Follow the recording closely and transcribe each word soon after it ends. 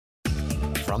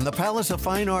From the Palace of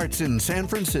Fine Arts in San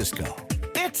Francisco,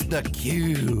 it's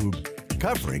theCUBE,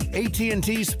 covering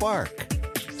AT&T Spark.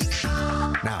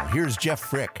 Now, here's Jeff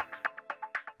Frick.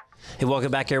 Hey,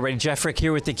 welcome back everybody. Jeff Frick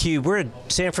here with theCUBE. We're in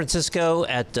San Francisco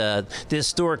at the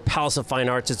historic Palace of Fine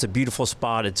Arts. It's a beautiful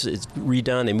spot. It's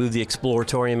redone. They moved the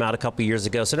Exploratorium out a couple years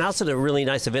ago. So now it's in a really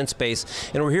nice event space,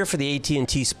 and we're here for the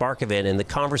AT&T Spark event, and the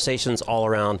conversation's all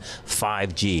around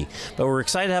 5G. But we're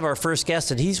excited to have our first guest,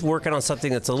 and he's working on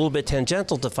something that's a little bit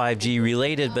tangential to 5G,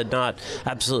 related but not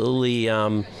absolutely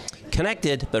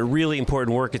connected, but really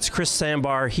important work. It's Chris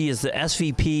Sambar. He is the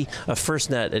SVP of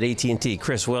FirstNet at AT&T.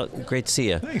 Chris, well, great to see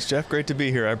you. Thanks, Jeff. Great to be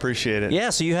here. I appreciate it. Yeah,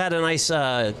 so you had a nice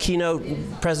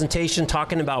keynote presentation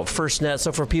talking about FirstNet.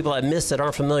 So for people that missed that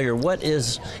aren't familiar, what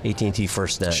is AT&T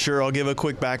FirstNet? Sure, I'll give a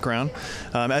quick background.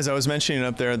 As I was mentioning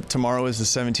up there, tomorrow is the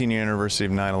 17-year anniversary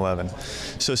of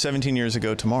 9/11. So 17 years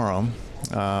ago tomorrow,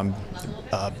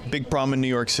 big problem in New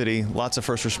York City, lots of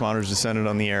first responders descended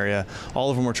on the area. All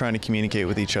of them were trying to communicate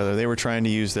with each other. They were trying to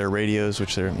use their radios,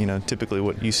 which are typically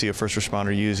what you see a first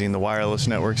responder using, the wireless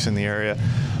networks in the area.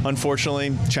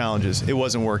 Unfortunately, challenges. It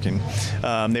wasn't working.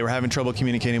 They were having trouble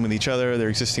communicating with each other. Their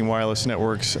existing wireless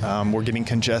networks were getting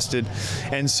congested.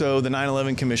 And so the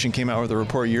 9/11 Commission came out with a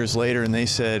report years later, and they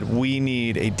said, we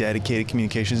need a dedicated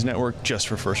communications network just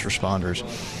for first responders.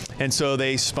 And so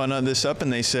they spun this up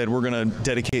and they said, we're going to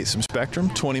dedicate some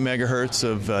spectrum, 20 megahertz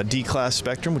of D-class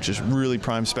spectrum, which is really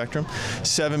prime spectrum,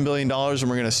 $7 billion, and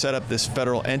we're going to set up this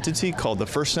federal entity called the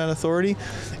FirstNet Authority,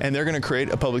 and they're going to create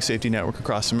a public safety network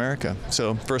across America.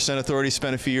 So FirstNet Authority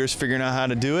spent a few years figuring out how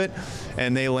to do it,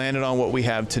 and they landed on what we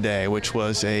have today, which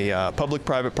was a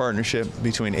public-private partnership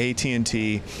between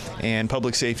AT&T and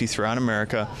public safety throughout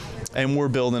America. And we're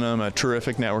building them a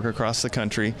terrific network across the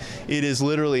country. It is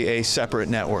literally a separate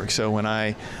network. So when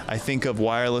I think of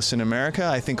wireless in America,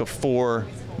 I think of four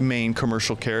main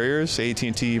commercial carriers,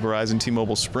 AT&T, Verizon,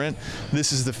 T-Mobile, Sprint.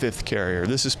 This is the fifth carrier.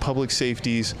 This is public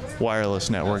safety's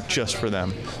wireless network just for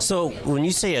them. So when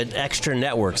you say an extra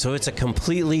network, so it's a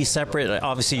completely separate,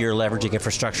 obviously you're leveraging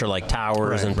infrastructure like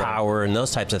towers and power and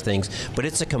those types of things, but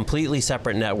it's a completely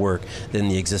separate network than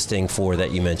the existing four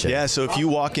that you mentioned. Yeah, so if you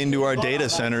walk into our data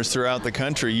centers throughout the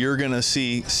country, you're going to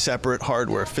see separate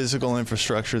hardware, physical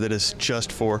infrastructure that is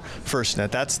just for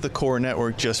FirstNet. That's the core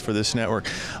network just for this network.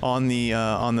 On the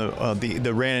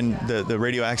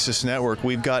radio access network,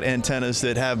 we've got antennas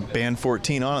that have band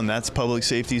 14 on them. That's public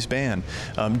safety's band,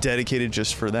 dedicated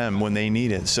just for them when they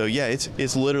need it. So yeah,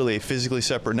 it's literally a physically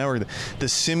separate network. The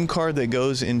SIM card that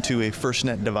goes into a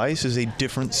FirstNet device is a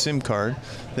different SIM card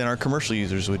than our commercial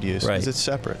users would use, because it's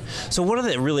separate. So one of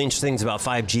the really interesting things about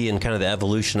 5G and kind of the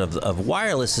evolution of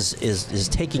wireless is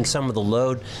taking some of the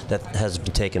load that has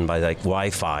been taken by like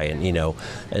Wi-Fi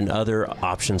and other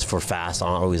options for fast,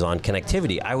 always on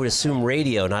connectivity. I would assume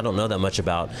radio, and I don't know that much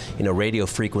about radio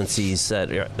frequencies that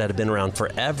have been around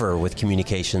forever with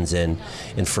communications in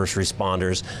first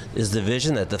responders. Is the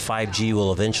vision that the 5G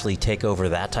will eventually take over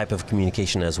that type of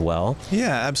communication as well?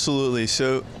 Yeah, absolutely.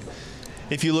 So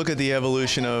if you look at the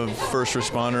evolution of first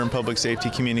responder and public safety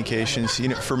communications,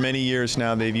 for many years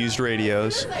now they've used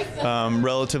radios,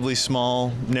 relatively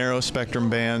small, narrow spectrum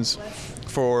bands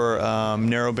for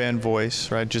narrowband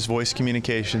voice, right? Just voice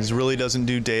communications. Really doesn't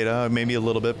do data, maybe a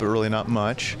little bit, but really not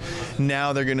much.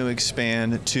 Now they're going to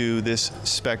expand to this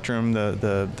spectrum,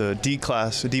 the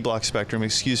D-block spectrum,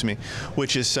 excuse me,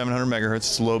 which is 700 megahertz,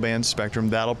 it's low band spectrum.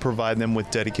 That'll provide them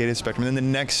with dedicated spectrum. And then the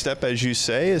next step, as you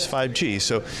say, is 5G.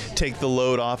 So take the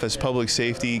load off as public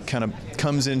safety kind of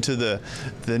comes into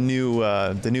the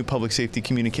new public safety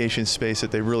communication space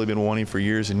that they've really been wanting for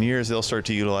years and years. They'll start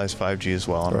to utilize 5G as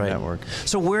well on the network.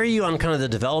 So where are you on kind of the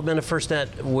development of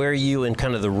FirstNet? Where are you in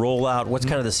kind of the rollout? What's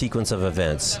kind of the sequence of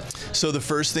events? So the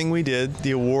first thing we did,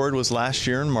 the award was last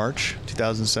year in March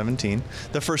 2017.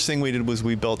 The first thing we did was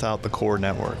we built out the core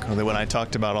network. When I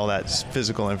talked about all that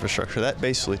physical infrastructure, that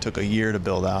basically took a year to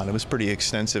build out. It was pretty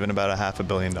extensive and about $500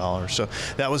 million. So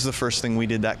that was the first thing we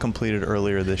did. That completed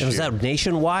earlier this year. Was that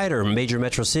nationwide or major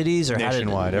metro cities? Or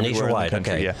nationwide, everywhere in the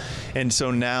country, okay. Yeah. And so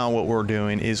now what we're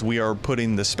doing is we are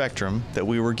putting the spectrum that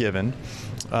we were given,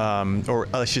 or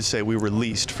I should say we were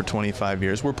leased for 25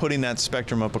 years. We're putting that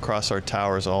spectrum up across our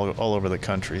towers all over the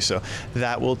country. So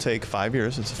that will take 5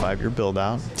 years. It's a 5-year build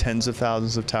out. Tens of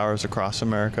thousands of towers across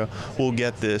America will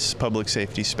get this public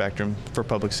safety spectrum for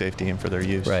public safety and for their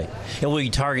use. Right. And will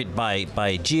you target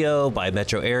by geo, by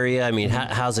metro area? I mean,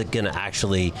 how's it going to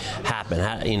actually happen?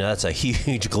 That's a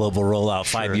huge global rollout.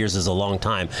 Sure. 5 years is a long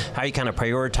time. How are you kind of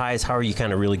prioritize? How are you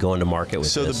kind of really going to market with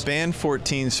this? So the band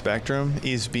 14 spectrum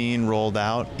is being rolled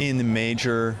out out in the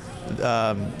major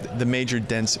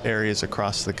dense areas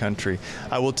across the country.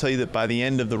 I will tell you that by the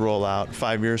end of the rollout,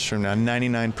 5 years from now,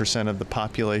 99% of the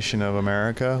population of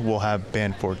America will have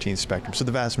band 14 spectrum, so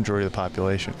the vast majority of the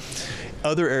population.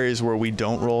 Other areas where we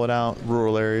don't roll it out,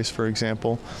 rural areas for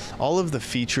example, all of the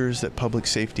features that public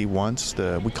safety wants,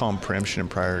 we call them preemption and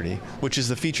priority, which is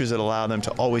the features that allow them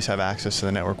to always have access to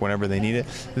the network whenever they need it,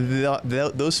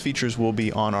 those features will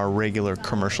be on our regular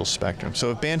commercial spectrum.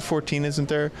 So if band 14 isn't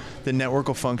there, the network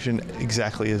will function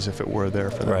exactly as if it were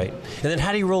there for them. Right. And then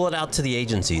how do you roll it out to the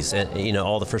agencies? You know,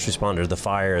 all the first responders, the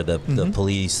fire, the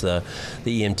police, the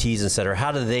EMTs, et cetera.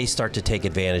 How do they start to take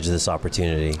advantage of this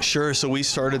opportunity? Sure. So we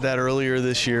started that earlier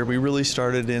this year. We really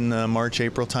started in the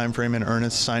March-April timeframe in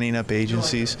earnest, signing up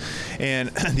agencies, and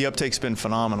the uptake's been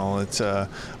phenomenal. It's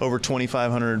over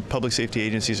 2,500 public safety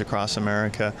agencies across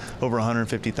America, over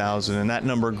 150,000, and that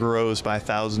number grows by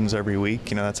thousands every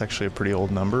week. You know, that's actually a pretty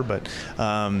old number, but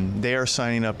they are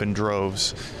signing up in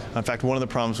droves. In fact, one of the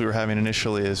problems we were having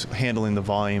initially is handling the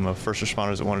volume of first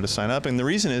responders that wanted to sign up, and the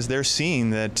reason is they're seeing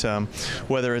that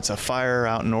whether it's a fire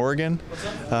out in Oregon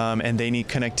and they need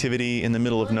connectivity in the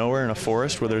middle of nowhere in a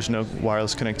forest where there's no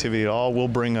wireless connectivity at all, we'll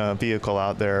bring a vehicle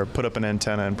out there, put up an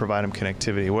antenna, and provide them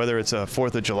connectivity. Whether it's a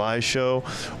 4th of July show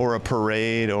or a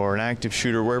parade or an active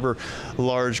shooter, wherever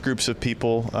large groups of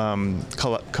people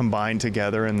combine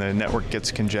together and the network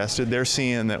gets congested, they're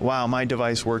seeing that, wow, my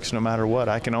device works no matter what.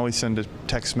 I can always send a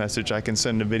text message, I can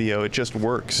send a video, it just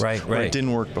works. Right. It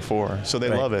didn't work before. So they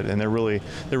love it, and they're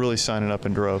really signing up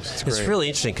in droves. It's really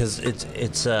interesting because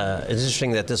it's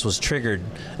interesting that this was triggered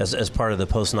as part of the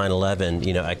post 9/11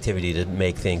 activity to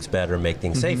make things better, make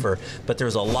things safer. But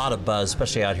there's a lot of buzz,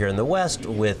 especially out here in the West,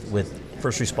 with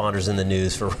first responders in the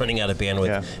news for running out of bandwidth.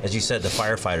 Yeah. As you said, the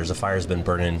firefighters, the fire's been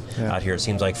burning out here, it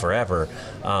seems like forever.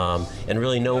 And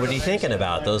really nobody thinking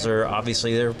about. Those are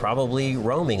obviously, they're probably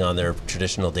roaming on their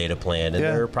traditional data plan, and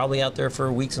they're probably out there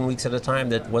for weeks and weeks at a time.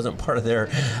 That wasn't part of their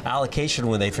allocation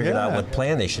when they figured out what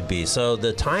plan they should be. So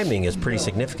the timing is pretty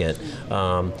significant,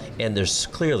 and there's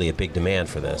clearly a big demand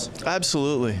for this.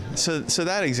 Absolutely. So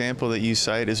that example that you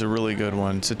cite is a really good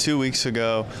one. So 2 weeks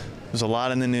ago, there's a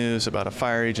lot in the news about a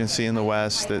fire agency in the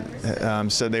West that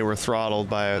said they were throttled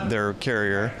by their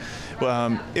carrier.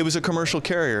 It was a commercial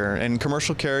carrier, and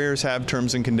commercial carriers have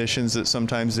terms and conditions that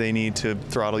sometimes they need to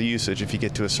throttle usage if you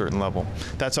get to a certain level.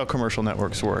 That's how commercial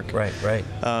networks work. Right.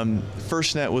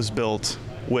 FirstNet was built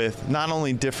with not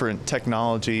only different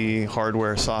technology,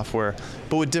 hardware, software,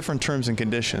 but with different terms and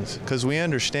conditions, because we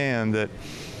understand that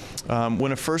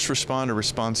when a first responder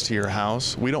responds to your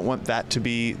house, we don't want that to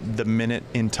be the minute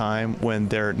in time when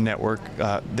their network,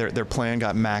 their plan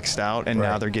got maxed out and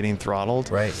now they're getting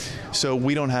throttled. Right. So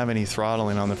we don't have any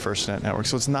throttling on the FirstNet network.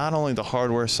 So it's not only the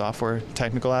hardware, software,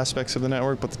 technical aspects of the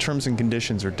network, but the terms and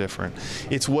conditions are different.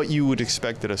 It's what you would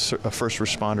expect that a first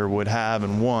responder would have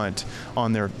and want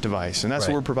on their device, and that's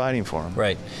what we're providing for them.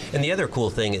 Right. And the other cool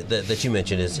thing that you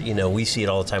mentioned is, we see it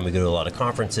all the time. We go to a lot of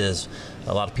conferences.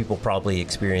 A lot of people probably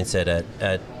experience it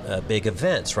at big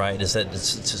events, right? Is that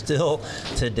it's still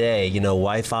today,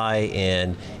 Wi-Fi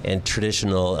and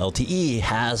traditional LTE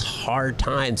has hard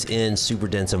times in super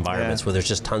dense environments where there's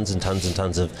just tons and tons and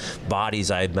tons of bodies,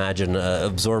 I imagine,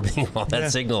 absorbing all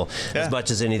that signal as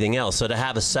much as anything else. So to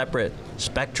have a separate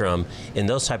spectrum in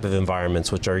those type of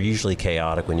environments, which are usually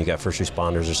chaotic when you got first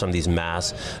responders or some of these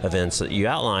mass events that you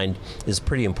outlined, is a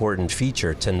pretty important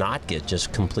feature to not get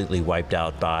just completely wiped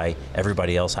out by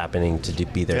everybody else happening to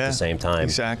be there at the same time.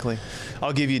 Exactly.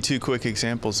 I'll give you 2 quick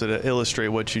examples that illustrate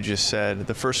what you just said.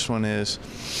 The first one is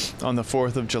on the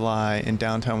 4th of July in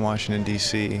downtown Washington,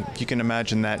 D.C. You can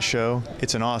imagine that show.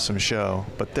 It's an awesome show,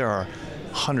 but there are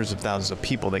hundreds of thousands of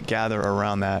people that gather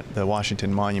around the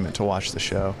Washington Monument to watch the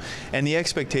show. And the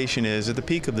expectation is at the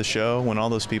peak of the show, when all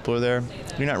those people are there,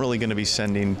 you're not really going to be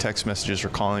sending text messages or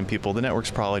calling people. The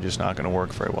network's probably just not going to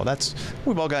work very well.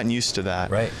 We've all gotten used to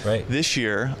that. Right. This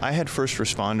year, I had first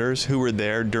responders who were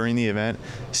there during the event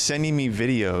sending me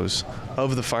videos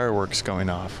of the fireworks going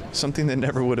off, something that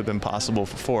never would have been possible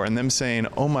before, and them saying,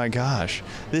 oh my gosh,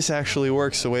 this actually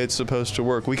works the way it's supposed to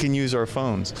work. We can use our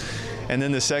phones. And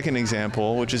then the second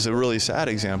example, which is a really sad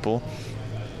example,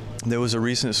 there was a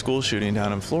recent school shooting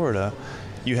down in Florida.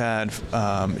 You had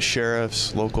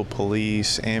sheriffs, local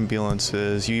police,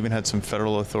 ambulances, you even had some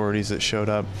federal authorities that showed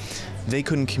up. They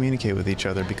couldn't communicate with each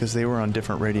other because they were on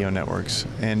different radio networks.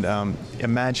 And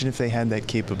imagine if they had that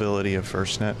capability of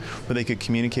FirstNet where they could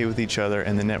communicate with each other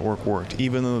and the network worked,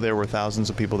 even though there were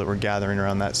thousands of people that were gathering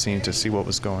around that scene to see what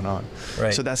was going on.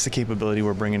 Right. So that's the capability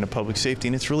we're bringing to public safety,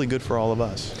 and it's really good for all of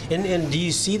us. And do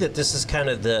you see that this is kind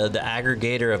of the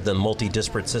aggregator of the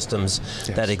multi-disparate systems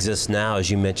that exist now,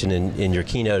 as you mentioned in your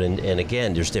keynote, and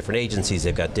again, there's different agencies,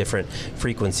 they've got different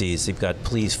frequencies, they've got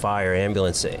police, fire,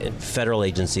 ambulance, federal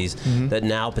agencies, that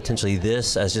now potentially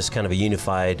this, as just kind of a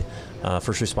unified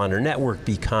first responder network,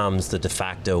 becomes the de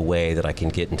facto way that I can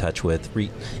get in touch with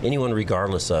anyone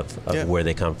regardless of where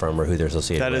they come from or who they're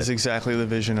associated with. That is exactly the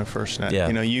vision of FirstNet. Yeah.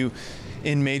 You know,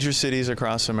 in major cities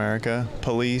across America,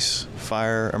 police,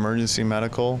 fire, emergency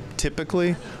medical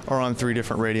typically are on 3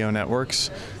 different radio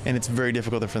networks, and it's very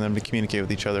difficult for them to communicate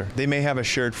with each other. They may have a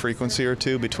shared frequency or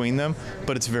 2 between them,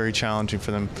 but it's very challenging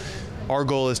for them. Our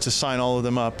goal is to sign all of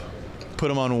them up, put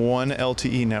them on one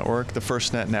LTE network, the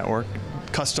FirstNet network,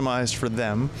 customized for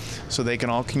them, so they can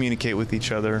all communicate with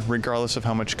each other regardless of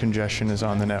how much congestion is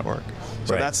on the network.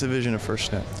 So that's the vision of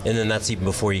FirstNet. And then that's even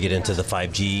before you get into the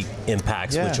 5G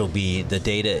impacts, which will be the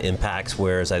data impacts,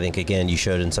 whereas I think, again, you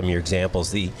showed in some of your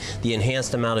examples, the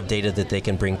enhanced amount of data that they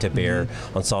can bring to bear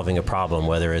on solving a problem,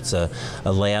 whether it's a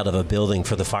layout of a building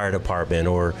for the fire department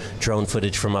or drone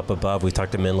footage from up above. We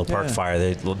talked to Menlo Park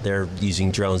Fire. They're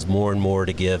using drones more and more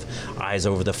to give eyes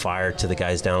over the fire to the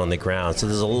guys down on the ground. So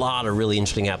there's a lot of really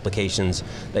interesting applications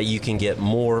that you can get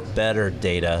more better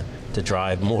data to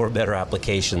drive more better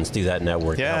applications through that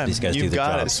network to help these guys do the job.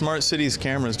 You've got it. Smart cities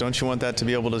cameras, don't you want that to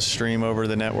be able to stream over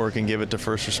the network and give it to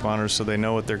first responders so they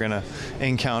know what they're going to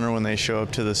encounter when they show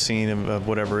up to the scene of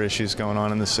whatever issues going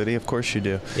on in the city? Of course you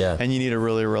do. Yeah. And you need a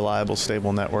really reliable,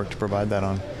 stable network to provide that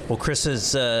on. Well, Chris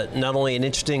is not only an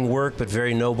interesting work, but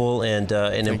very noble and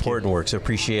important work. So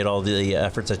appreciate all the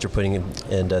efforts that you're putting in,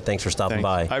 and thanks for stopping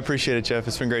by. I appreciate it, Jeff.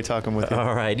 It's been great talking with you.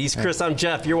 All right. He's Chris. I'm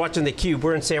Jeff. You're watching theCUBE.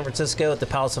 We're in San Francisco at the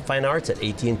Palace of Fine Arts at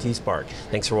AT&T Spark.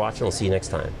 Thanks for watching. We'll see you next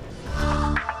time.